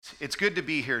It's good to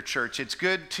be here, church. It's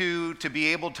good to be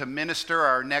able to minister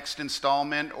our next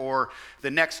installment or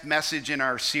the next message in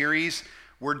our series.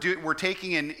 We're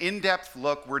taking an in-depth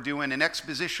look. We're doing an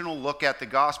expositional look at the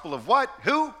gospel of what?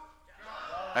 Who? John.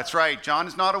 That's right. John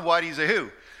is not a what, he's a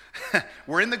who.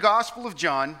 We're in the Gospel of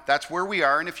John. That's where we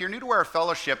are. And if you're new to our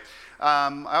fellowship,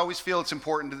 I always feel it's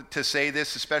important to say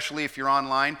this, especially if you're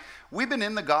online. We've been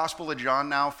in the Gospel of John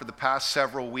now for the past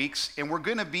several weeks, and we're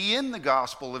going to be in the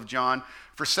Gospel of John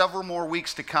for several more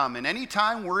weeks to come. And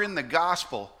anytime we're in the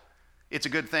Gospel, it's a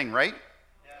good thing, right?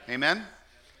 Yeah. Amen?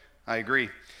 I agree.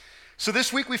 So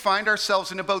this week we find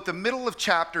ourselves in about the middle of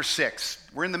chapter 6.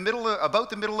 We're in about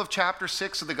the middle of chapter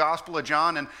 6 of the Gospel of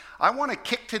John, and I want to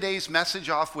kick today's message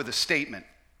off with a statement.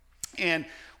 And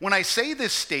when I say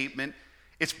this statement,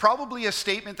 it's probably a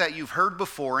statement that you've heard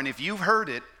before, and if you've heard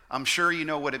it, I'm sure you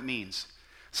know what it means.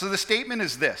 So the statement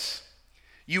is this: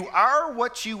 you are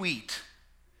what you eat.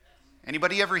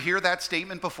 Anybody ever hear that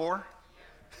statement before?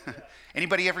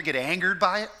 Anybody ever get angered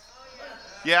by it?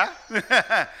 Yeah?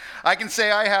 I can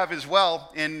say I have as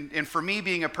well. And for me,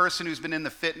 being a person who's been in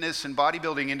the fitness and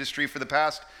bodybuilding industry for the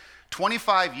past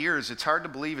 25 years, it's hard to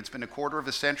believe it's been a quarter of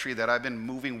a century that I've been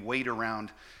moving weight around.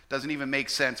 Doesn't even make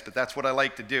sense, but that's what I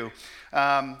like to do.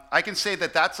 I can say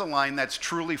that that's a line that's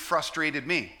truly frustrated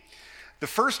me. The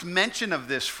first mention of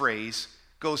this phrase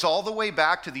goes all the way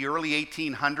back to the early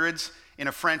 1800s in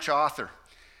a French author.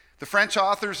 The French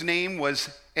author's name was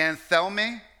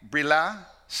Anthelme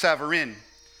Brillat-Savarin.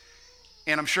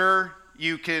 And I'm sure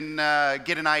you can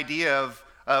get an idea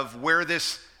of where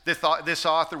this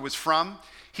author was from.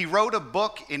 He wrote a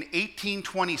book in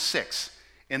 1826,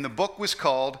 and the book was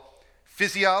called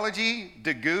Physiologie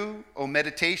de goût aux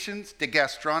méditations de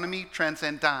gastronomie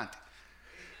transcendante.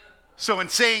 So in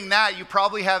saying that, you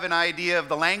probably have an idea of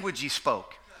the language he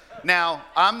spoke. Now,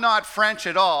 I'm not French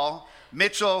at all.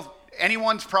 Mitchell,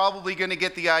 anyone's probably going to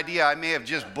get the idea. I may have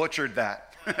just butchered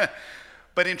that.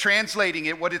 But in translating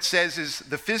it, what it says is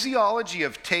the physiology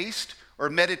of taste or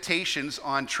meditations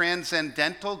on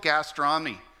transcendental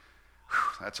gastronomy.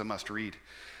 Whew, that's a must read.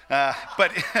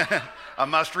 But a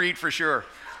must read for sure.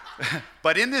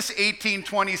 But in this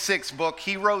 1826 book,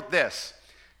 he wrote this: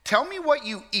 tell me what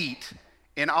you eat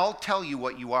and I'll tell you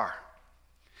what you are.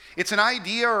 It's an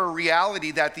idea or a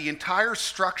reality that the entire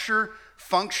structure,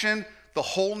 function, the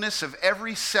wholeness of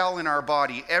every cell in our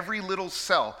body, every little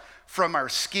cell, from our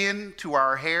skin to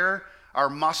our hair, our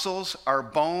muscles, our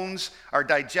bones, our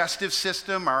digestive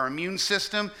system, our immune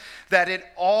system, that it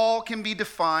all can be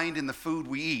defined in the food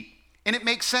we eat. And it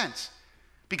makes sense,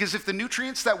 because if the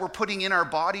nutrients that we're putting in our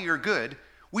body are good,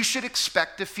 we should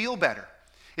expect to feel better.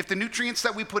 If the nutrients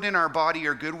that we put in our body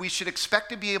are good, we should expect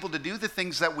to be able to do the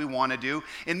things that we want to do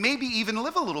and maybe even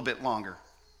live a little bit longer.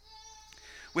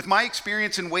 With my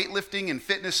experience in weightlifting and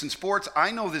fitness and sports,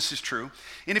 I know this is true.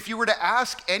 And if you were to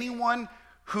ask anyone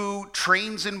who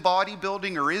trains in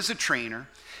bodybuilding or is a trainer,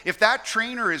 if that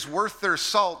trainer is worth their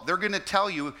salt, they're going to tell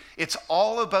you it's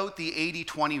all about the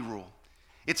 80-20 rule.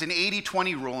 It's an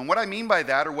 80-20 rule. And what I mean by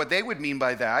that, or what they would mean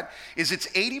by that, is it's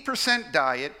 80%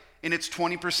 diet and it's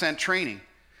 20% training.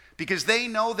 Because they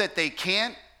know that they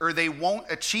can't or they won't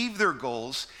achieve their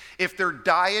goals if their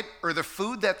diet or the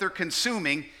food that they're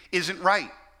consuming isn't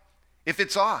right. If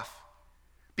it's off.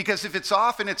 Because if it's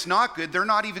off and it's not good, they're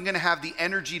not even going to have the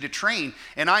energy to train.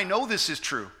 And I know this is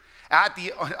true.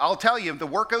 I'll tell you, the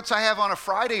workouts I have on a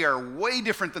Friday are way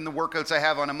different than the workouts I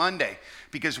have on a Monday.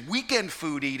 Because weekend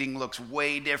food eating looks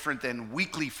way different than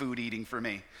weekly food eating for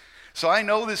me. So I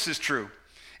know this is true.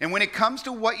 And when it comes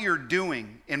to what you're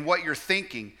doing and what you're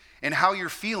thinking and how you're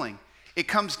feeling, it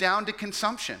comes down to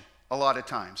consumption a lot of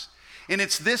times. And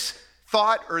it's this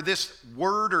thought or this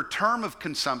word or term of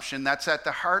consumption that's at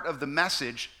the heart of the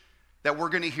message that we're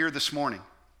going to hear this morning.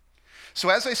 So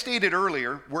as I stated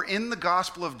earlier, we're in the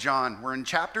Gospel of John. We're in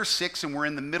chapter 6 and we're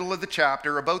in the middle of the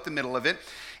chapter, about the middle of it,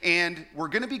 and we're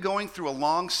going to be going through a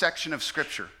long section of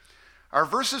Scripture. Our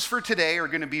verses for today are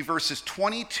going to be verses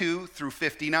 22 through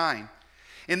 59.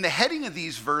 And the heading of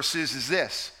these verses is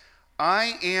this: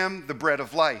 I am the bread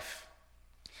of life.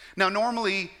 Now,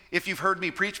 normally, if you've heard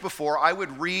me preach before, I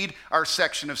would read our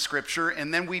section of Scripture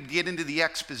and then we'd get into the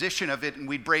exposition of it and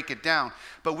we'd break it down.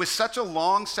 But with such a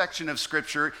long section of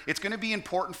Scripture, it's going to be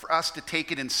important for us to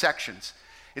take it in sections.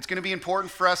 It's going to be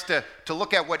important for us to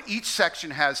look at what each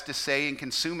section has to say and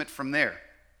consume it from there.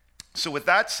 So with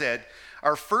that said,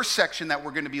 our first section that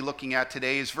we're going to be looking at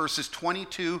today is verses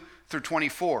 22 through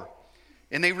 24.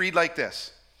 And they read like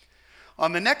this: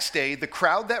 on the next day, the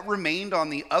crowd that remained on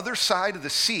the other side of the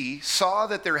sea saw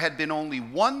that there had been only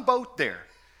one boat there,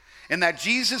 and that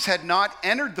Jesus had not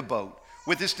entered the boat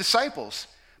with his disciples,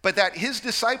 but that his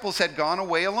disciples had gone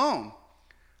away alone.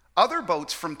 Other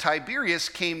boats from Tiberias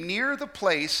came near the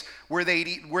place where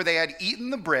they had eaten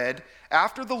the bread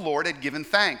after the Lord had given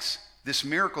thanks, this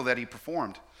miracle that he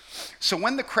performed. So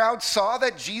when the crowd saw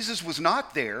that Jesus was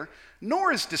not there,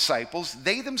 nor his disciples,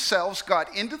 they themselves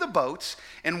got into the boats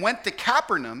and went to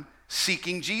Capernaum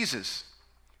seeking Jesus.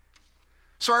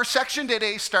 So our section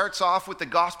today starts off with the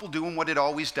gospel doing what it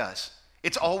always does.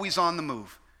 It's always on the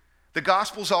move. The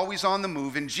gospel's always on the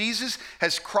move, and Jesus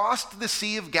has crossed the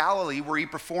Sea of Galilee where he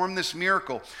performed this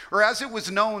miracle. Or as it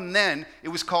was known then, it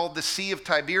was called the Sea of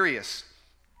Tiberias.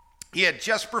 He had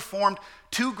just performed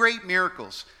two great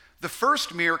miracles. The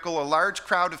first miracle, a large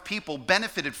crowd of people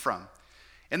benefited from.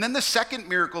 And then the second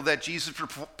miracle that Jesus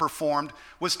performed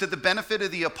was to the benefit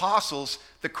of the apostles.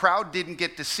 The crowd didn't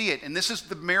get to see it. And this is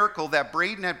the miracle that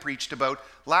Braden had preached about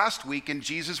last week in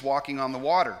Jesus walking on the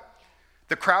water.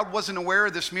 The crowd wasn't aware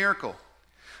of this miracle.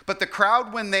 But the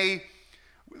crowd,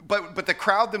 but the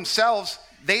crowd themselves,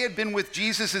 they had been with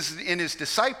Jesus and his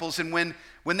disciples, and when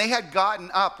they had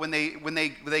gotten up, when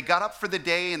they got up for the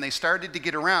day and they started to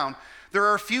get around, there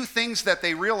are a few things that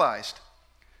they realized.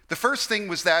 The first thing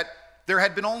was that there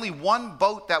had been only one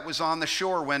boat that was on the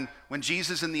shore when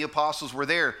Jesus and the apostles were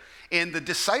there, and the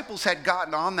disciples had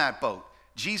gotten on that boat.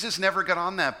 Jesus never got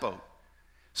on that boat.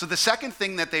 So the second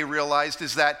thing that they realized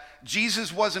is that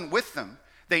Jesus wasn't with them.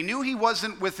 They knew he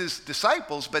wasn't with his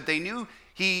disciples, but they knew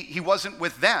he wasn't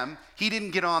with them. He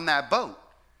didn't get on that boat.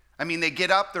 I mean, they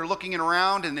get up, they're looking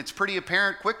around, and it's pretty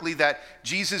apparent quickly that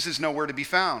Jesus is nowhere to be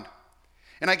found.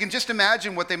 And I can just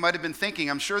imagine what they might have been thinking.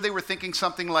 I'm sure they were thinking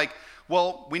something like,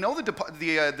 well, we know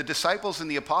the disciples and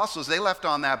the apostles, they left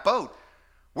on that boat.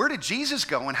 Where did Jesus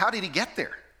go, and how did he get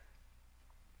there?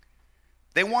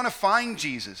 They want to find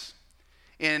Jesus.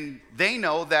 And they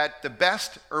know that the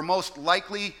best or most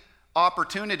likely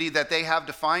opportunity that they have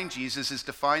to find Jesus is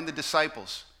to find the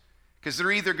disciples. Because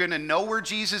they're either going to know where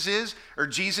Jesus is or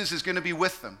Jesus is going to be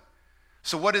with them.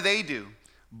 So what do?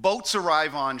 Boats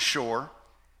arrive on shore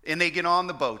and they get on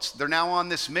the boats. They're now on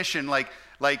this mission like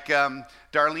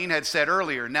Darlene had said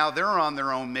earlier. Now they're on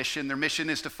their own mission. Their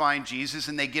mission is to find Jesus,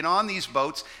 and they get on these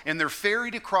boats and they're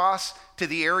ferried across to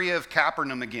the area of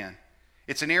Capernaum again.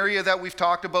 It's an area that we've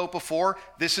talked about before.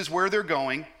 This is where they're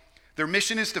going. Their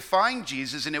mission is to find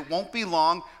Jesus, and it won't be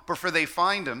long before they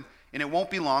find him, and it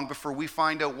won't be long before we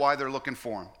find out why they're looking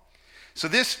for him. So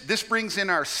this brings in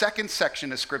our second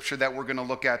section of scripture that we're going to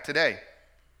look at today.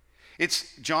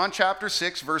 It's John chapter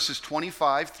 6, verses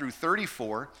 25 through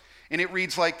 34, and it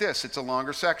reads like this. It's a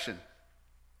longer section.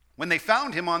 When they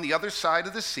found him on the other side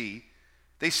of the sea,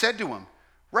 they said to him,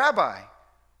 "Rabbi,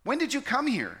 when did you come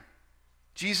here?"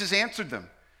 Jesus answered them,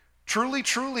 "Truly,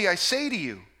 truly, I say to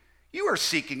you, you are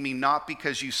seeking me not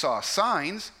because you saw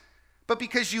signs, but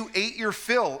because you ate your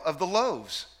fill of the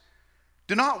loaves.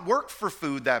 Do not work for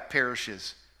food that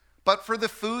perishes, but for the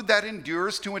food that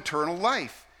endures to eternal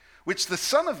life, which the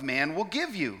Son of Man will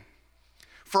give you.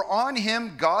 For on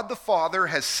him God the Father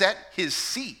has set his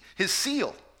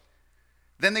seal."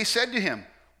 Then they said to him,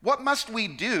 "What must we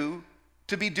do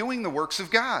to be doing the works of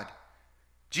God?"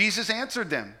 Jesus answered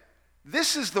them,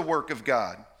 "This is the work of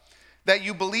God, that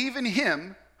you believe in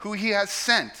him who he has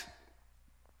sent."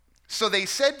 So they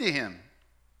said to him,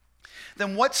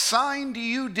 "Then what sign do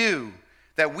you do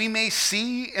that we may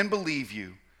see and believe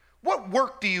you? What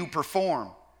work do you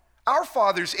perform? Our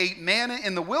fathers ate manna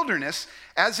in the wilderness,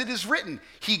 as it is written,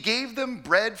 he gave them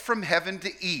bread from heaven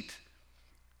to eat."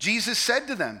 Jesus said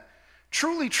to them,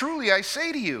 "Truly, truly, I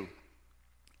say to you,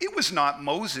 it was not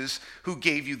Moses who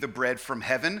gave you the bread from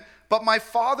heaven, but my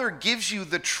Father gives you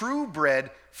the true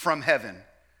bread from heaven.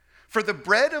 For the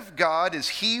bread of God is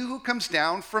he who comes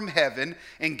down from heaven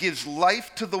and gives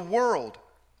life to the world."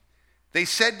 They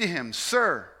said to him,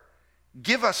 "Sir,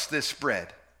 give us this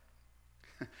bread."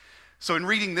 So in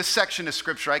reading this section of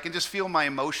scripture, I can just feel my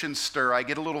emotions stir. I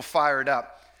get a little fired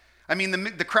up. I mean,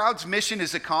 the crowd's mission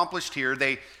is accomplished here.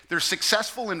 They're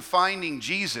successful in finding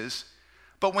Jesus,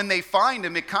 but when they find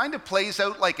him, it kind of plays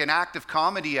out like an act of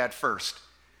comedy at first.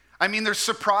 I mean, they're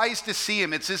surprised to see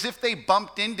him. It's as if they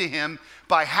bumped into him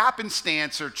by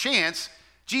happenstance or chance.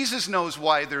 Jesus knows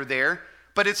why they're there,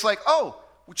 but it's like, "Oh,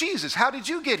 Jesus, how did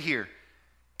you get here?"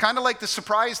 Kind of like the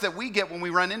surprise that we get when we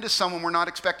run into someone we're not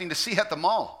expecting to see at the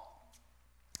mall.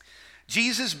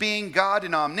 Jesus, being God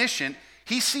and omniscient,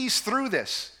 he sees through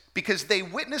this because they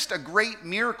witnessed a great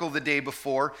miracle the day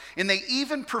before, and they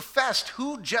even professed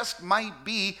who just might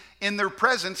be in their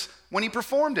presence when he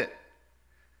performed it.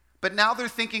 But now they're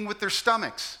thinking with their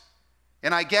stomachs,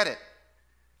 and I get it.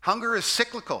 Hunger is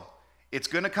cyclical. It's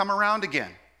going to come around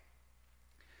again.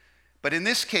 But in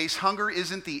this case, hunger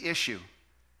isn't the issue.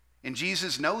 And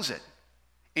Jesus knows it.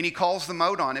 And he calls them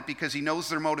out on it because he knows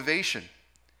their motivation.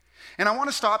 And I want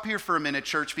to stop here for a minute,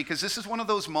 church, because this is one of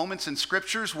those moments in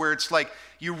scriptures where it's like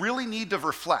you really need to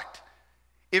reflect.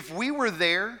 If we were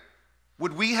there,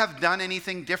 would we have done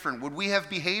anything different? Would we have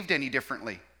behaved any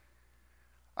differently?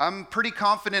 I'm pretty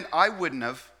confident I wouldn't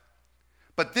have.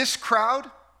 But this crowd,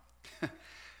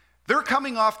 they're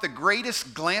coming off the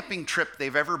greatest glamping trip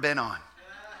they've ever been on.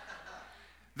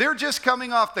 They're just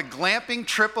coming off the glamping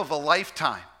trip of a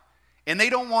lifetime, and they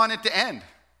don't want it to end.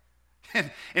 And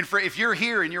if you're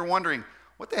here and you're wondering,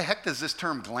 what the heck does this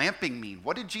term glamping mean?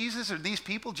 What did Jesus or these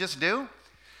people just do?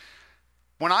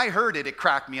 When I heard it, it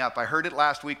cracked me up. I heard it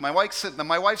last week. My wife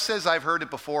says I've heard it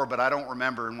before, but I don't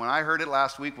remember. And when I heard it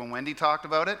last week, when Wendy talked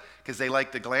about it, because they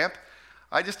like to glamp,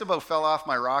 I just about fell off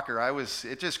my rocker.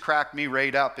 It just cracked me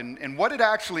right up. And what it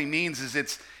actually means is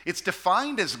it's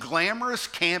defined as glamorous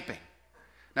camping.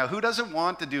 Now, who doesn't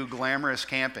want to do glamorous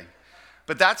camping?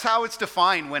 But that's how it's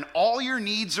defined, when all your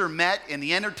needs are met and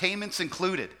the entertainment's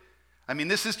included. I mean,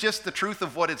 this is just the truth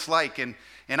of what it's like. And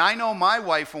I know my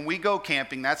wife, when we go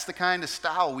camping, that's the kind of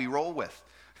style we roll with.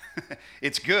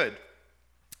 It's good.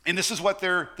 And this is what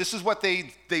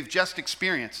they've just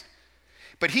experienced.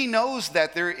 But he knows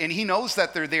that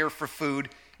they're there for food,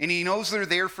 and he knows they're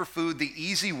there for food the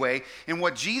easy way. And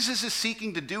what Jesus is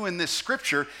seeking to do in this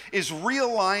scripture is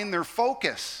realign their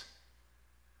focus.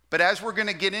 But as we're going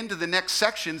to get into the next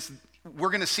sections,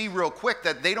 we're going to see real quick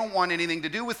that they don't want anything to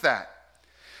do with that.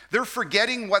 They're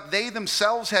forgetting what they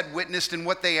themselves had witnessed and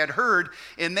what they had heard,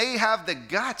 and they have the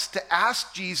guts to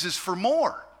ask Jesus for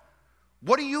more.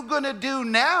 What are you going to do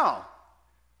now,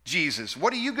 Jesus?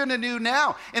 What are you going to do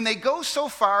now? And they go so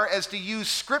far as to use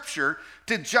scripture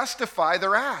to justify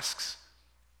their asks.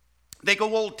 They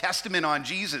go Old Testament on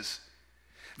Jesus.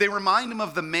 They remind him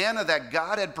of the manna that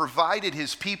God had provided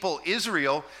his people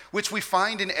Israel, which we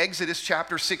find in Exodus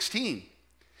chapter 16.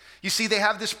 You see, they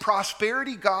have this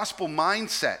prosperity gospel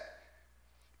mindset,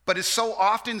 but as so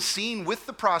often seen with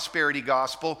the prosperity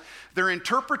gospel, their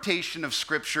interpretation of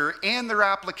scripture and their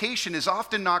application is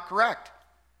often not correct.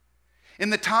 In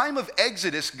the time of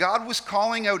Exodus, God was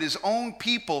calling out his own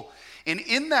people, and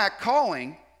in that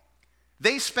calling,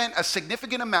 they spent a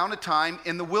significant amount of time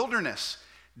in the wilderness,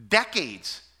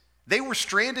 decades. They were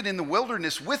stranded in the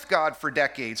wilderness with God for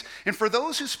decades. And for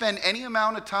those who spend any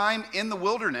amount of time in the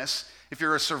wilderness, if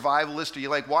you're a survivalist or you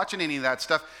like watching any of that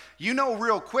stuff, you know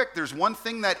real quick there's one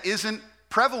thing that isn't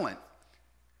prevalent.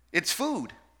 It's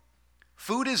food.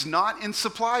 Food is not in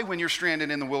supply when you're stranded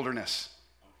in the wilderness.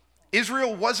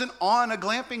 Israel wasn't on a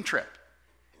glamping trip.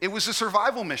 It was a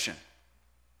survival mission.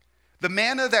 The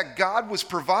manna that God was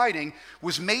providing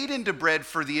was made into bread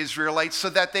for the Israelites so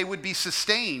that they would be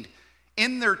sustained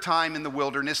in their time in the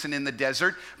wilderness and in the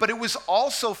desert, but it was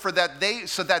also so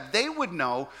that they would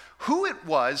know who it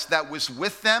was that was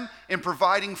with them and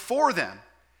providing for them.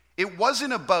 It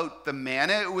wasn't about the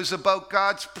manna, it was about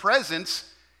God's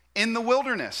presence in the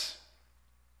wilderness.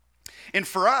 And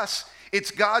for us,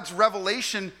 it's God's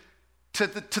revelation to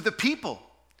the people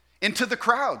and to the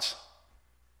crowds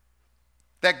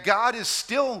that God is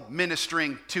still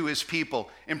ministering to his people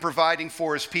and providing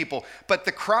for his people. But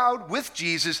the crowd with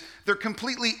Jesus, they're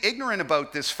completely ignorant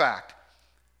about this fact.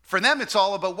 For them, it's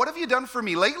all about, what have you done for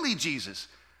me lately, Jesus?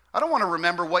 I don't want to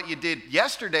remember what you did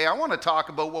yesterday. I want to talk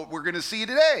about what we're going to see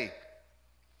today.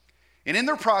 And in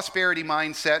their prosperity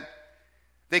mindset,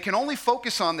 they can only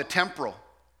focus on the temporal,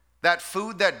 that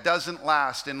food that doesn't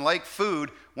last. And like food,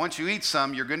 once you eat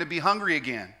some, you're going to be hungry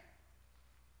again.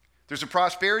 There's a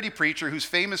prosperity preacher who's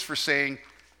famous for saying,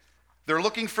 they're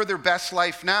looking for their best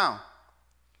life now.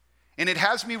 And it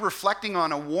has me reflecting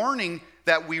on a warning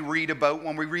that we read about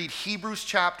when we read Hebrews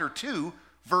chapter 2,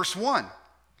 verse 1.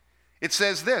 It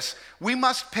says this, we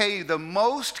must pay the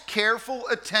most careful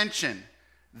attention,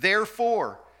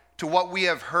 therefore, to what we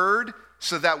have heard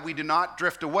so that we do not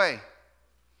drift away.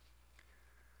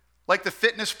 Like the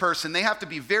fitness person, they have to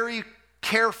be very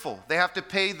careful. They have to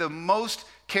pay the most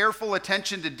careful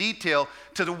attention to detail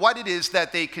to what it is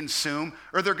that they consume,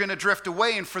 or they're going to drift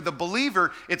away. And for the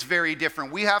believer, it's very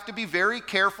different. We have to be very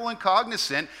careful and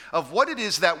cognizant of what it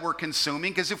is that we're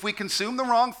consuming, because if we consume the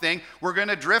wrong thing, we're going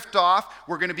to drift off,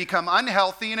 we're going to become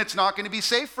unhealthy, and it's not going to be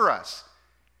safe for us.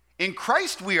 In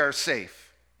Christ, we are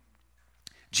safe.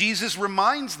 Jesus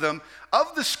reminds them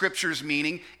of the scripture's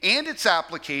meaning and its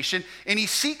application, and he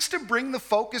seeks to bring the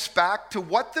focus back to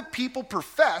what the people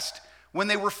professed when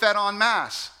they were fed en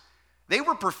masse. They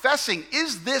were professing,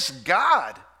 is this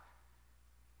God?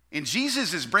 And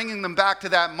Jesus is bringing them back to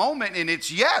that moment, and it's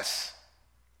yes.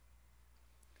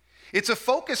 It's a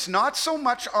focus not so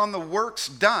much on the works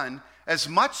done as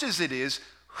much as it is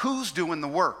who's doing the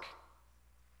work.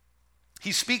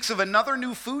 He speaks of another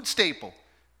new food staple.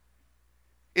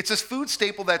 It's a food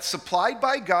staple that's supplied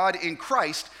by God in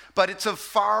Christ, but it's of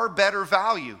far better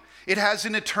value. It has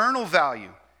an eternal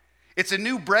value. It's a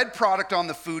new bread product on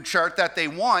the food chart that they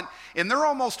want, and they're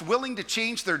almost willing to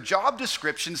change their job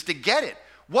descriptions to get it.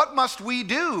 What must we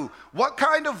do? What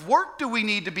kind of work do we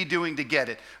need to be doing to get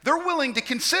it? They're willing to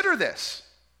consider this.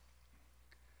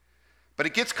 But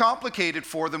it gets complicated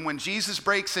for them when Jesus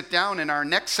breaks it down in our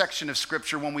next section of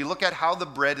Scripture when we look at how the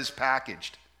bread is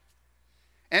packaged.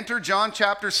 Enter John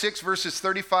chapter 6, verses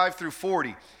 35 through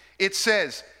 40. It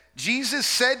says, Jesus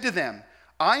said to them,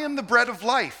 I am the bread of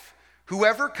life.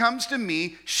 Whoever comes to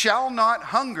me shall not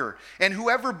hunger, and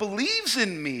whoever believes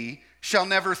in me shall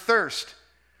never thirst.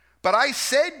 But I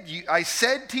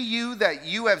said to you that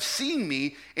you have seen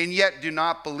me, and yet do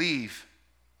not believe.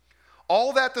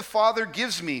 All that the Father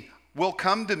gives me will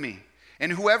come to me,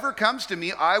 and whoever comes to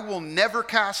me I will never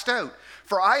cast out.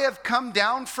 For I have come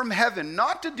down from heaven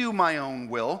not to do my own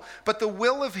will, but the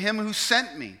will of him who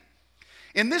sent me.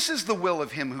 And this is the will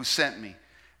of him who sent me,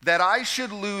 that I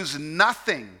should lose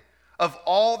nothing of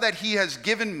all that he has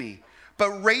given me,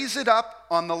 but raise it up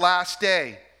on the last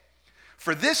day.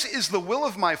 For this is the will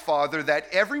of my Father, that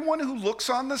everyone who looks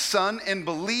on the Son and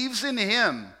believes in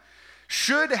him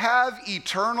should have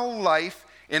eternal life,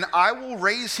 and I will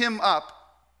raise him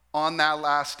up on that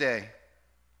last day.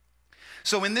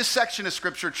 So in this section of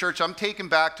Scripture, church, I'm taken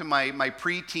back to my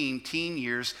preteen, teen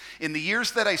years, in the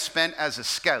years that I spent as a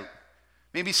scout.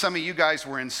 Maybe some of you guys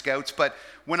were in scouts, but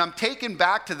when I'm taken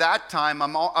back to that time,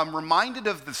 I'm reminded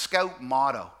of the scout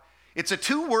motto. It's a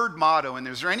 2-word motto, and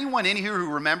is there anyone in here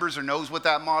who remembers or knows what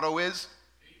that motto is?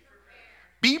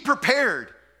 Be prepared.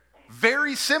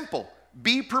 Very simple.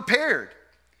 Be prepared.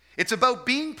 It's about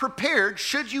being prepared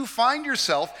should you find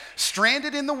yourself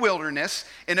stranded in the wilderness,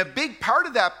 and a big part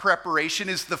of that preparation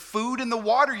is the food and the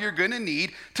water you're going to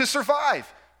need to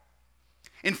survive.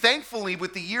 And thankfully,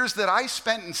 with the years that I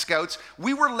spent in Scouts,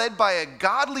 we were led by a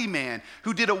godly man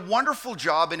who did a wonderful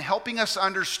job in helping us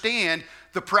understand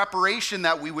the preparation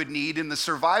that we would need and the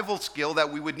survival skill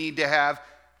that we would need to have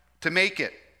to make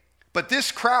it. But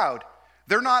this crowd,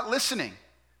 they're not listening.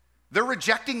 They're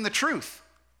rejecting the truth.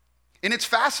 And it's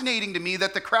fascinating to me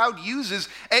that the crowd uses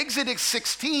Exodus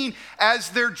 16 as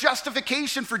their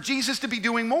justification for Jesus to be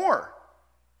doing more.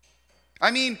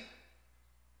 I mean,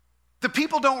 the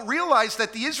people don't realize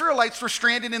that the Israelites were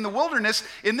stranded in the wilderness,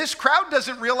 and this crowd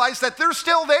doesn't realize that they're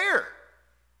still there.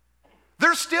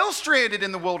 They're still stranded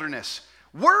in the wilderness.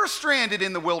 We're stranded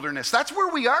in the wilderness. That's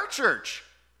where we are, church.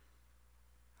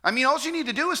 I mean, all you need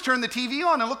to do is turn the TV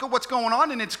on and look at what's going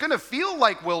on, and it's going to feel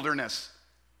like wilderness.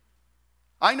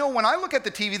 I know when I look at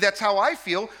the TV, that's how I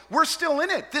feel. We're still in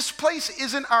it. This place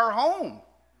isn't our home.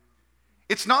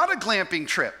 It's not a glamping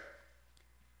trip.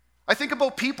 I think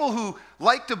about people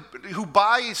who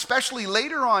buy, especially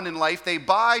later on in life, they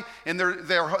buy and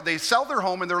they sell their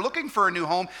home and they're looking for a new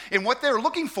home. And what they're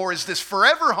looking for is this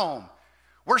forever home.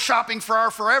 We're shopping for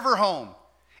our forever home.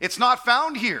 It's not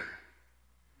found here.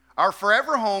 Our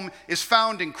forever home is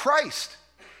found in Christ.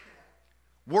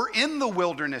 We're in the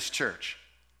wilderness, church.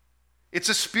 It's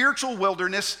a spiritual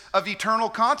wilderness of eternal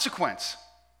consequence.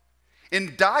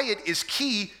 And diet is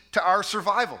key to our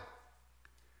survival.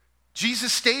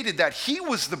 Jesus stated that he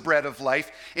was the bread of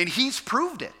life, and he's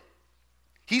proved it.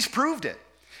 He's proved it.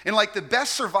 And like the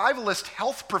best survivalist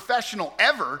health professional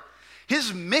ever,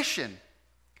 his mission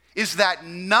is that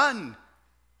none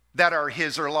that are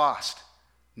his are lost.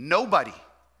 Nobody.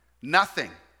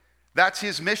 Nothing. That's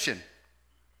his mission.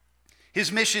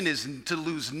 His mission is to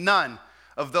lose none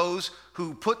of those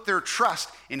who put their trust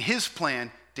in his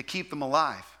plan to keep them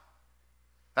alive.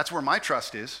 That's where my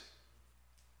trust is.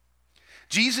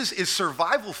 Jesus is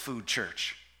survival food,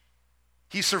 church.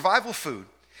 He's survival food.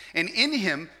 And in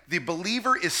him, the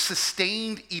believer is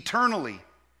sustained eternally.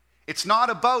 It's not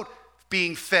about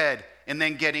being fed and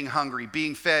then getting hungry,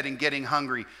 being fed and getting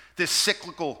hungry, this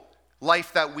cyclical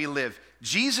life that we live.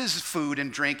 Jesus' food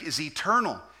and drink is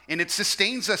eternal, and it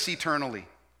sustains us eternally.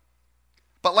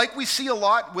 But like we see a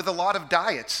lot with a lot of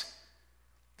diets,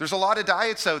 there's a lot of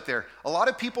diets out there. A lot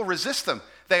of people resist them.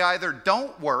 They either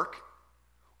don't work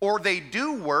or they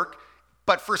do work,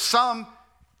 but for some,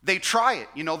 they try it.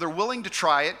 You know, they're willing to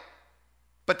try it,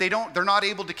 but they're not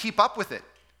able to keep up with it.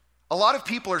 A lot of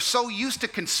people are so used to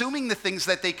consuming the things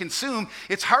that they consume,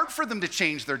 it's hard for them to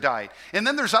change their diet. And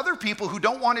then there's other people who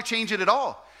don't want to change it at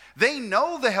all. They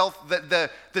know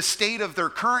the state of their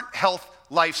current health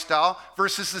lifestyle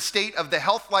versus the state of the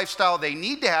health lifestyle they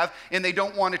need to have and they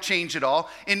don't want to change at all.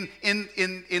 In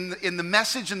the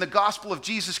message and the gospel of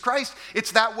Jesus Christ,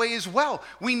 it's that way as well.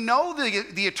 We know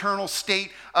the eternal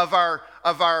state of our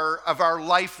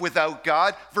life without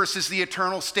God versus the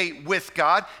eternal state with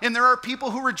God. And there are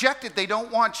people who reject it. They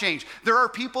don't want change. There are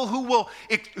people who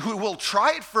will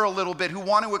try it for a little bit, who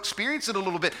want to experience it a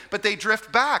little bit, but they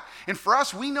drift back. And for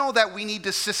us, we know that we need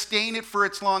to sustain it for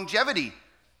its longevity.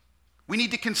 We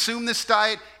need to consume this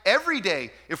diet every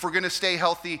day if we're going to stay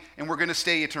healthy and we're going to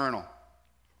stay eternal.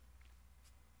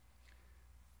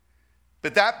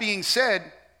 But that being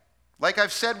said, like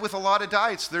I've said with a lot of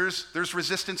diets, there's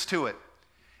resistance to it.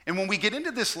 And when we get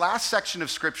into this last section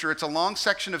of Scripture, it's a long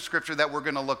section of Scripture that we're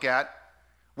going to look at,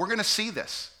 we're going to see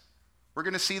this. We're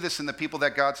going to see this in the people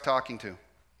that God's talking to.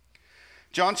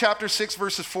 John chapter 6,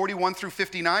 verses 41 through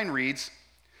 59 reads,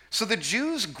 "So the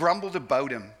Jews grumbled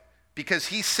about him, because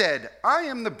he said, 'I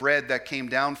am the bread that came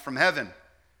down from heaven.'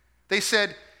 They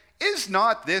said, 'Is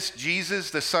not this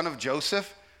Jesus, the son of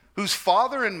Joseph, whose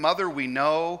father and mother we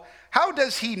know? How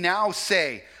does he now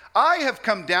say, 'I have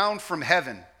come down from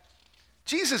heaven'?"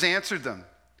 Jesus answered them,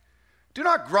 "Do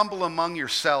not grumble among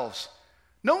yourselves.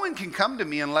 No one can come to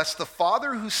me unless the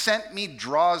Father who sent me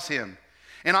draws him,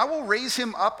 and I will raise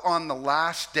him up on the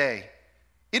last day.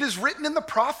 It is written in the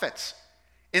prophets,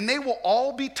 and they will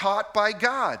all be taught by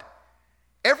God.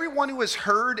 Everyone who has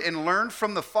heard and learned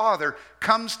from the Father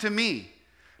comes to me.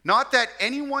 Not that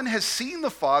anyone has seen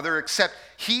the Father except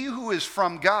he who is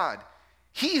from God.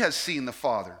 He has seen the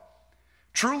Father.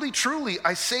 Truly, truly,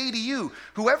 I say to you,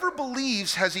 whoever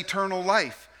believes has eternal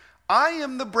life. I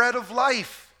am the bread of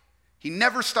life." He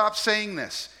never stops saying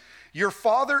this. "Your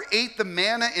father ate the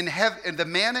manna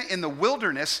in the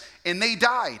wilderness, and they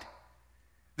died.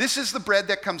 This is the bread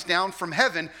that comes down from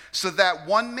heaven, so that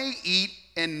one may eat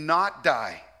and not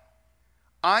die.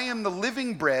 I am the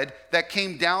living bread that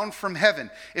came down from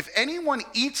heaven. If anyone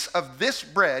eats of this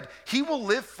bread, he will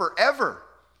live forever.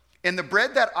 And the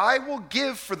bread that I will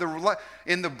give for the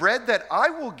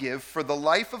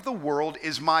life of the world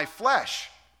is my flesh."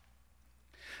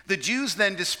 The Jews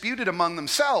then disputed among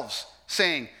themselves,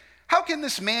 saying, "How can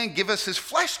this man give us his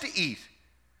flesh to eat?"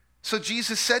 So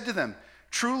Jesus said to them,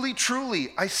 "Truly,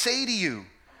 truly, I say to you,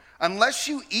 unless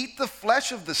you eat the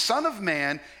flesh of the Son of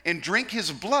Man and drink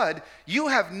his blood, you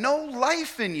have no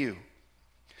life in you.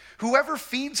 Whoever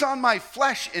feeds on my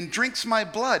flesh and drinks my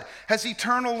blood has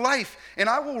eternal life, and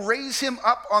I will raise him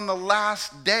up on the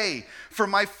last day. For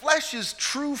my flesh is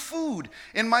true food,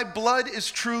 and my blood is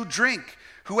true drink.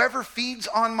 Whoever feeds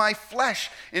on my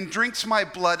flesh and drinks my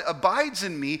blood abides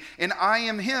in me, and I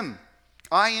in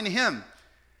him.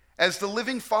 As the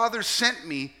living Father sent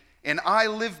me, and I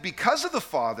live because of the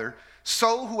Father,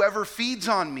 so whoever feeds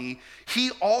on me,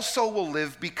 he also will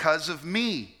live because of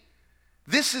me.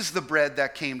 This is the bread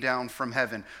that came down from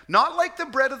heaven, not like the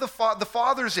bread of the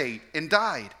fathers ate and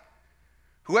died.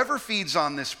 Whoever feeds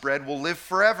on this bread will live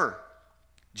forever."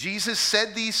 Jesus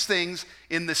said these things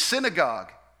in the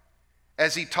synagogue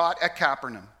as he taught at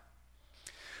Capernaum.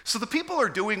 So the people are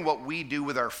doing what we do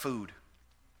with our food.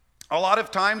 A lot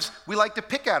of times we like to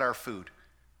pick at our food.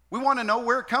 We want to know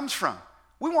where it comes from.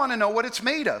 We want to know what it's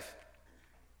made of.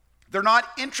 They're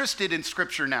not interested in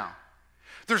Scripture now.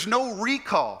 There's no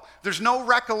recall. There's no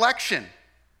recollection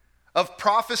of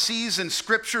prophecies and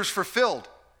Scriptures fulfilled.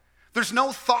 There's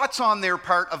no thoughts on their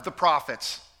part of the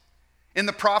prophets in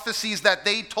the prophecies that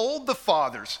they told the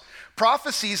fathers.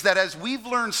 Prophecies that, as we've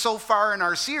learned so far in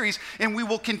our series, and we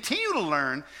will continue to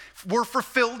learn, were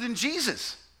fulfilled in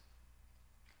Jesus.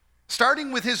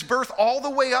 Starting with his birth all the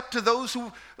way up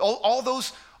to all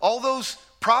those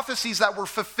prophecies that were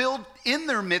fulfilled in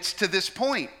their midst to this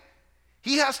point.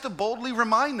 He has to boldly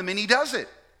remind them, and he does it.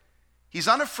 He's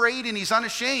unafraid and he's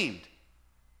unashamed.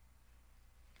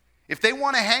 If they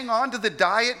want to hang on to the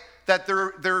diet that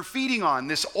they're feeding on,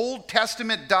 this Old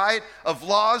Testament diet of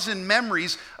laws and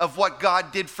memories of what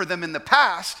God did for them in the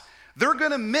past, they're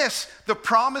going to miss the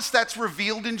promise that's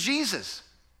revealed in Jesus.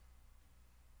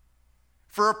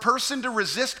 For a person to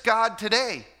resist God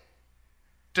today,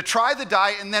 to try the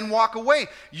diet and then walk away,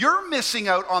 you're missing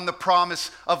out on the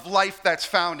promise of life that's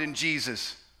found in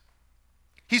Jesus.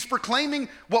 He's proclaiming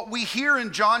what we hear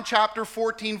in John chapter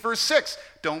 14, verse 6.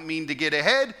 Don't mean to get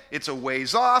ahead. It's a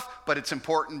ways off, but it's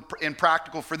important and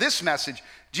practical for this message.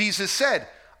 Jesus said,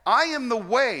 "I am the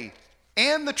way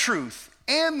and the truth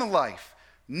and the life.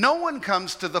 No one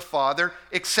comes to the Father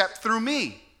except through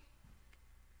me."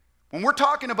 When we're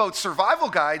talking about survival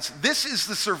guides, this is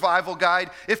the survival guide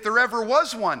if there ever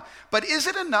was one. But is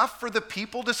it enough for the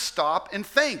people to stop and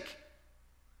think?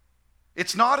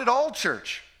 It's not at all,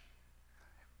 church.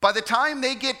 By the time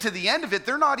they get to the end of it,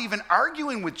 they're not even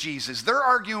arguing with Jesus. They're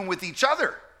arguing with each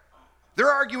other.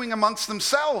 They're arguing amongst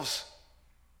themselves.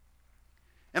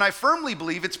 And I firmly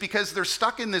believe it's because they're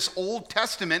stuck in this Old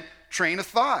Testament train of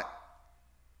thought.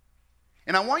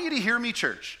 And I want you to hear me,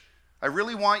 church. I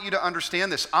really want you to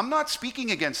understand this. I'm not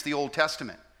speaking against the Old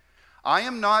Testament. I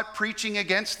am not preaching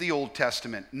against the Old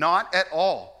Testament, not at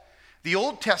all. The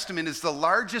Old Testament is the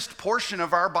largest portion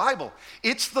of our Bible.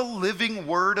 It's the living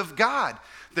Word of God.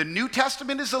 The New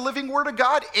Testament is the living Word of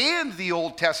God, and the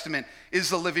Old Testament is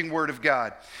the living Word of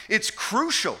God. It's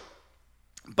crucial,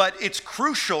 but it's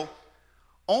crucial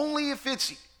only if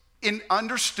it's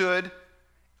understood,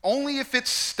 only if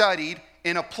it's studied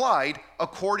and applied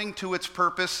according to its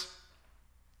purpose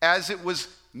as it was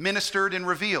ministered and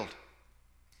revealed.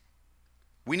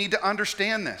 We need to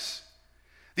understand this.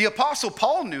 The Apostle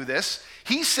Paul knew this.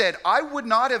 He said, I would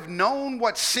not have known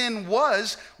what sin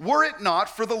was were it not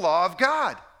for the law of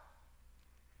God.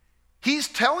 He's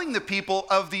telling the people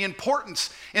of the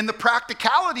importance and the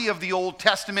practicality of the Old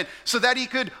Testament so that he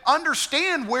could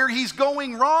understand where he's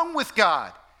going wrong with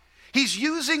God. He's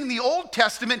using the Old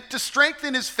Testament to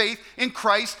strengthen his faith in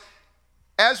Christ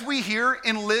as we hear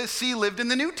and see lived in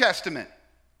the New Testament.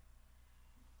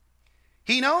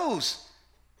 He knows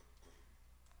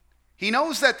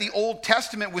that the Old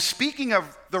Testament was speaking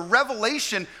of the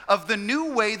revelation of the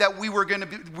new way that we were going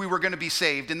to be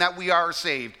saved and that we are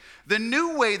saved. The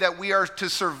new way that we are to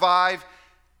survive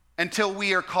until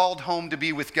we are called home to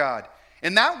be with God.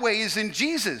 And that way is in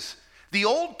Jesus. The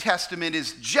Old Testament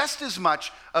is just as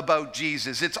much about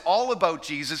Jesus. It's all about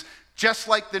Jesus, just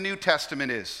like the New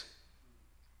Testament is.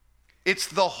 It's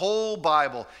the whole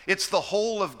Bible. It's the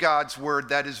whole of God's Word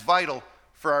that is vital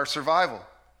for our survival.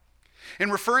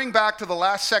 In referring back to the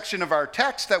last section of our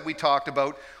text that we talked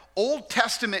about, Old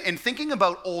Testament, and thinking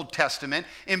about Old Testament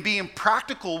and being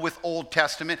practical with Old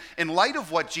Testament in light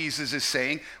of what Jesus is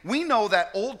saying, we know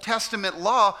that Old Testament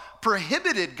law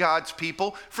prohibited God's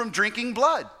people from drinking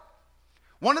blood.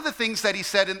 One of the things that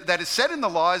that is said in the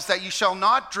law is that you shall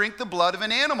not drink the blood of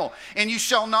an animal, and you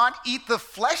shall not eat the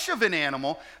flesh of an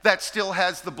animal that still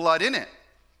has the blood in it.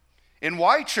 And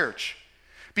why, church?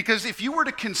 Because if you were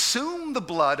to consume the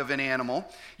blood of an animal,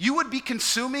 you would be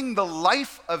consuming the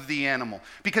life of the animal,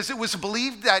 because it was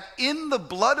believed that in the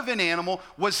blood of an animal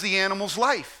was the animal's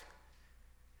life.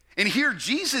 And here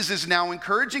Jesus is now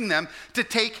encouraging them to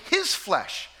take his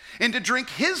flesh and to drink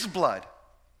his blood.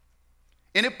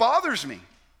 And it bothers me.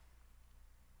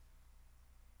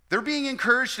 They're being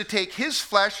encouraged to take his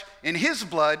flesh and his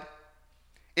blood,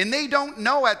 and they don't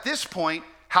know at this point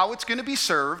how it's going to be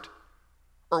served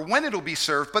or when it'll be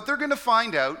served, but they're going to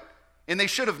find out, and they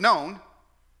should have known.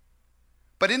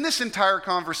 But in this entire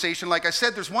conversation, like I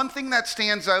said, there's one thing that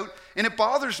stands out, and it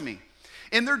bothers me.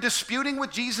 In their disputing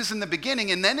with Jesus in the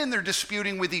beginning, and then in their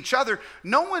disputing with each other,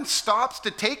 no one stops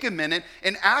to take a minute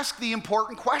and ask the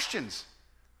important questions.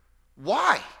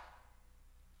 Why?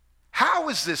 How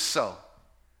is this so?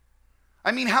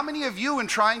 I mean, how many of you, in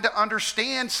trying to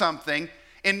understand something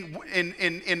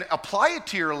and apply it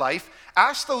to your life,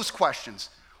 ask those questions?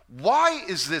 Why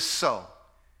is this so?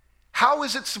 How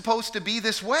is it supposed to be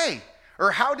this way?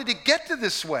 Or how did it get to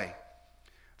this way?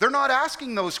 They're not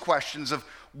asking those questions of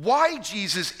why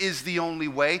Jesus is the only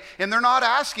way, and they're not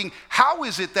asking how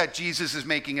is it that Jesus is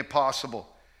making it possible.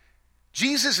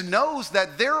 Jesus knows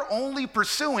that they're only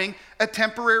pursuing a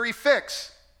temporary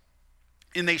fix,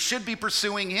 and they should be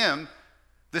pursuing him,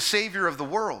 the Savior of the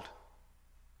world.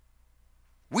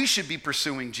 We should be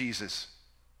pursuing Jesus.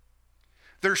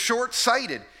 They're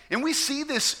short-sighted. And we see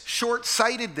this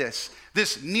short-sightedness,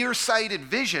 this nearsighted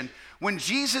vision, when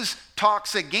Jesus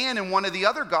talks again in one of the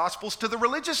other Gospels to the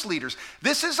religious leaders.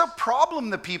 This is a problem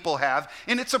that people have,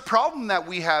 and it's a problem that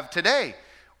we have today.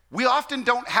 We often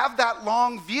don't have that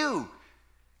long view,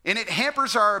 and it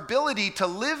hampers our ability to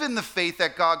live in the faith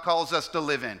that God calls us to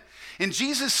live in. And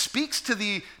Jesus speaks to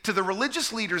the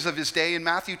religious leaders of his day in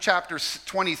Matthew chapter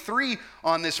 23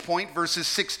 on this point, verses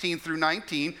 16 through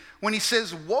 19, when he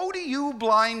says, "Woe to you,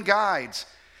 blind guides!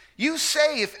 You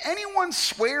say, if anyone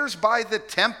swears by the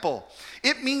temple,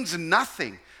 it means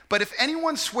nothing. But if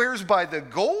anyone swears by the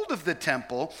gold of the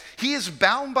temple, he is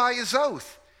bound by his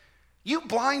oath. You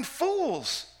blind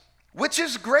fools! Which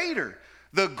is greater,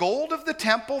 the gold or the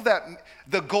temple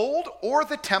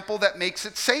that makes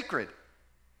it sacred?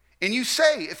 And you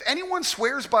say, if anyone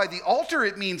swears by the altar,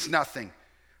 it means nothing.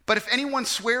 But if anyone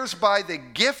swears by the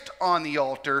gift on the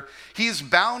altar, he is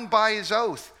bound by his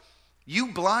oath. You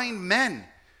blind men,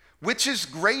 which is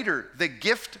greater, the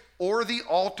gift or the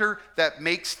altar that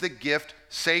makes the gift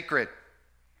sacred?"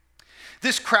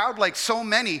 This crowd, like so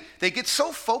many, they get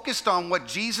so focused on what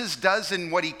Jesus does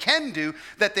and what he can do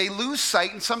that they lose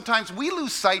sight, and sometimes we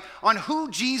lose sight on who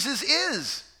Jesus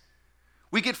is.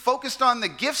 We get focused on the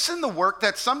gifts and the work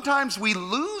that sometimes we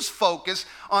lose focus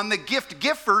on the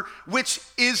giver, which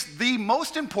is the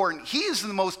most important. He is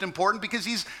the most important because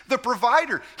he's the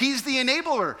provider. He's the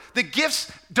enabler. The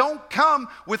gifts don't come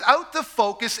without the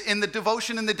focus in the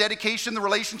devotion and the dedication, the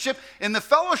relationship, and the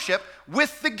fellowship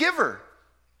with the giver.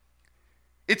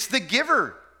 It's the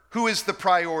giver who is the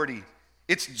priority.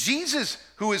 It's Jesus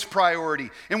who is priority.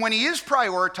 And when he is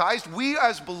prioritized, we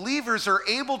as believers are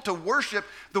able to worship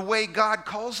the way God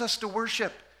calls us to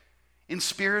worship, in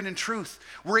spirit and truth.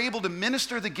 We're able to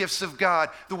minister the gifts of God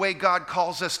the way God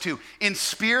calls us to, in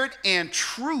spirit and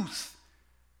truth.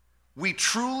 We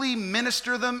truly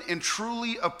minister them and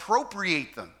truly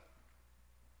appropriate them.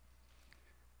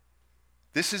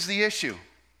 This is the issue.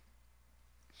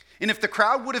 And if the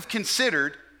crowd would have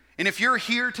considered, and if you're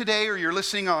here today or you're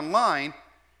listening online,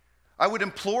 I would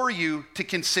implore you to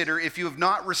consider, if you have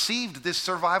not received this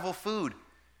survival food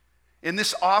and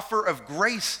this offer of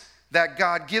grace that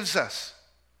God gives us,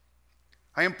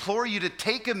 I implore you to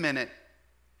take a minute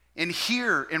and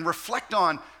hear and reflect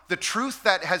on the truth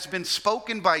that has been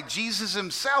spoken by Jesus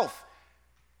himself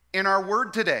in our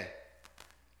word today.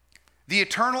 The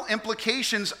eternal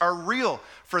implications are real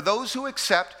for those who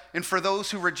accept and for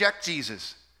those who reject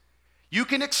Jesus. You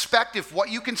can expect, if what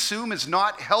you consume is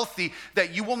not healthy,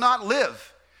 that you will not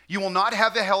live. You will not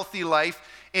have a healthy life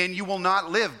and you will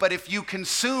not live. But if you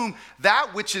consume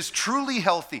that which is truly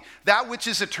healthy, that which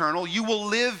is eternal, you will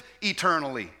live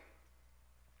eternally.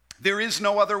 There is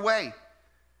no other way.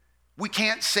 We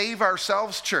can't save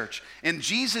ourselves, church. And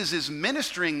Jesus is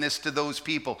ministering this to those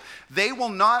people. They will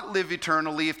not live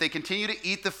eternally if they continue to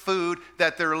eat the food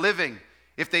that they're living,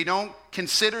 if they don't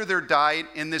consider their diet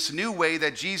in this new way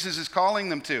that Jesus is calling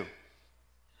them to.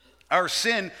 Our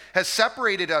sin has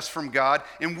separated us from God,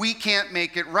 and we can't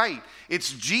make it right.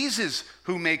 It's Jesus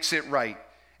who makes it right.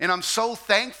 And I'm so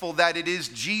thankful that it is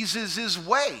Jesus'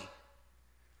 way.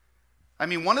 I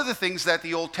mean, one of the things that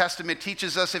the Old Testament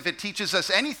teaches us, if it teaches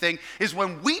us anything, is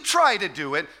when we try to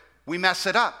do it, we mess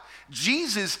it up.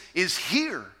 Jesus is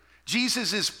here.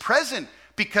 Jesus is present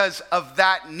because of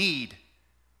that need.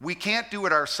 We can't do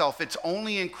it ourselves. It's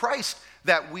only in Christ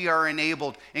that we are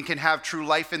enabled and can have true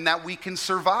life and that we can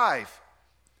survive.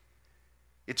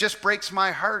 It just breaks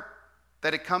my heart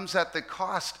that it comes at the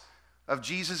cost of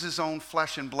Jesus' own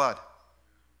flesh and blood.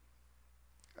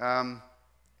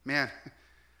 Man,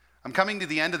 I'm coming to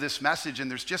the end of this message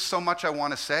and there's just so much I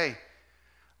want to say.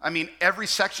 I mean, every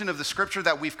section of the scripture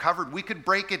that we've covered, we could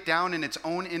break it down in its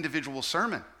own individual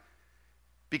sermon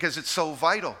because it's so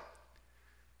vital.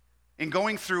 In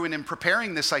going through and in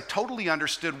preparing this, I totally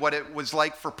understood what it was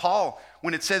like for Paul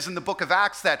when it says in the book of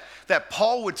Acts that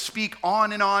Paul would speak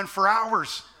on and on for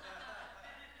hours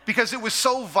because it was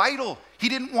so vital. He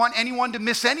didn't want anyone to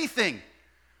miss anything.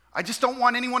 I just don't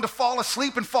want anyone to fall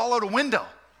asleep and fall out a window.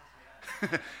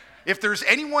 If there's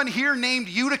anyone here named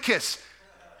Eutychus,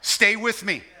 stay with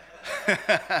me.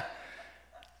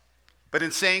 But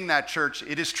in saying that, church,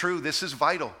 it is true. This is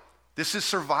vital. This is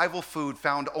survival food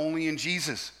found only in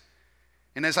Jesus.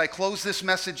 And as I close this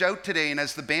message out today, and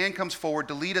as the band comes forward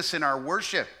to lead us in our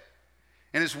worship,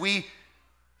 and as we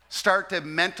start to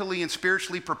mentally and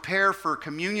spiritually prepare for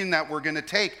communion that we're going to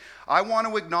take, I want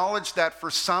to acknowledge that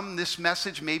for some, this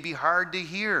message may be hard to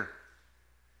hear.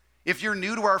 If you're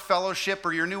new to our fellowship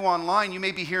or you're new online, you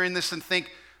may be hearing this and think,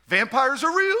 vampires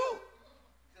are real?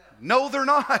 No, they're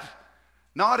not.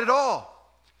 Not at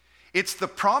all. It's the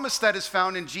promise that is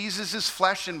found in Jesus'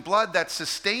 flesh and blood that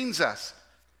sustains us.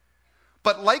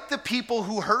 But like the people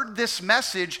who heard this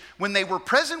message when they were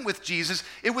present with Jesus,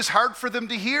 it was hard for them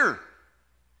to hear.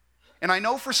 And I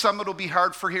know for some it'll be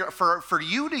hard for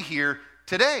you to hear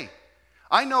today.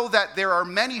 I know that there are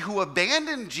many who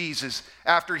abandoned Jesus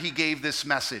after he gave this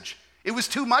message. It was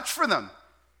too much for them.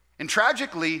 And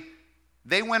tragically,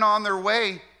 they went on their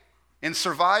way and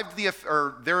survived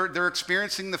they're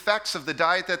experiencing the effects of the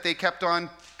diet that they kept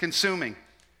on consuming.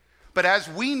 But as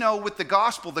we know with the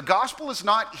gospel is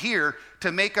not here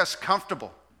to make us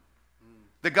comfortable.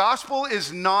 The gospel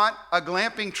is not a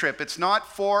glamping trip. It's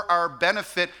not for our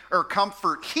benefit or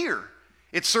comfort here.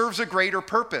 It serves a greater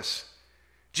purpose.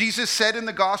 Jesus said in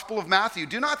the Gospel of Matthew,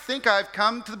 "Do not think I have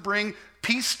come to bring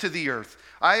peace to the earth.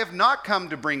 I have not come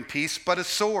to bring peace, but a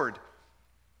sword."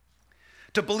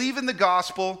 To believe in the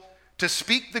gospel, to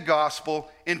speak the gospel,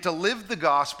 and to live the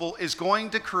gospel is going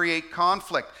to create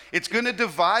conflict. It's going to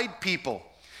divide people.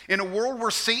 In a world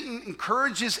where Satan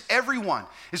encourages everyone,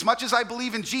 as much as I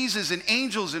believe in Jesus and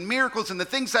angels and miracles and the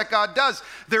things that God does,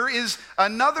 there is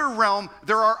another realm.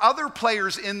 There are other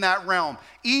players in that realm.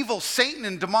 Evil, Satan,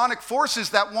 and demonic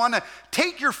forces that want to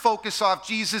take your focus off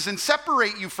Jesus and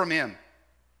separate you from him.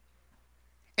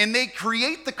 And they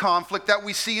create the conflict that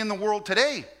we see in the world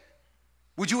today.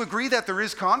 Would you agree that there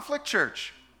is conflict,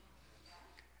 church?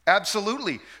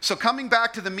 Absolutely. So coming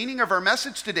back to the meaning of our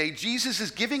message today, Jesus is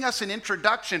giving us an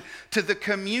introduction to the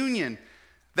communion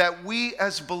that we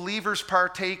as believers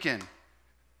partake in.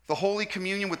 The Holy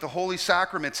Communion with the Holy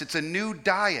Sacraments. It's a new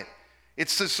diet.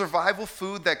 It's the survival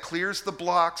food that clears the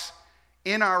blocks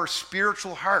in our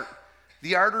spiritual heart,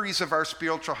 the arteries of our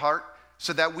spiritual heart,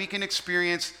 so that we can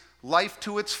experience life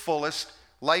to its fullest,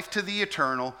 life to the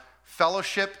eternal,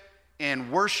 fellowship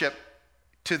and worship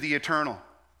to the eternal.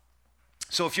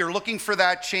 So if you're looking for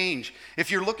that change,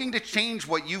 if you're looking to change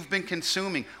what you've been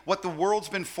consuming, what the world's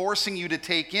been forcing you to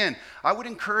take in, I would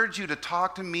encourage you to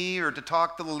talk to me or to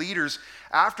talk to the leaders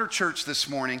after church this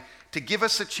morning to give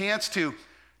us a chance to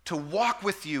walk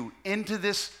with you into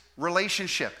this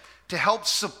relationship, to help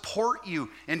support you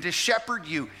and to shepherd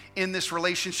you in this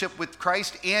relationship with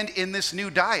Christ and in this new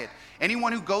diet.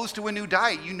 Anyone who goes to a new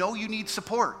diet, you know you need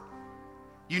support.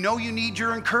 You know you need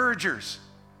your encouragers.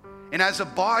 And as a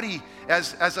body,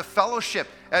 as a fellowship,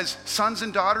 as sons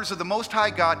and daughters of the Most High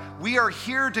God, we are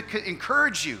here to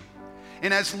encourage you.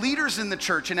 And as leaders in the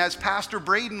church, and as Pastor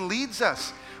Braden leads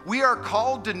us, we are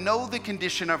called to know the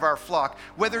condition of our flock,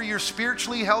 whether you're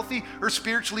spiritually healthy or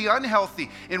spiritually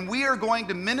unhealthy. And we are going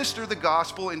to minister the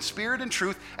gospel in spirit and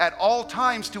truth at all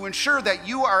times to ensure that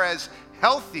you are as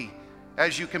healthy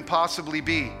as you can possibly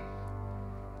be.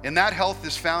 And that health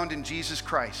is found in Jesus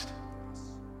Christ.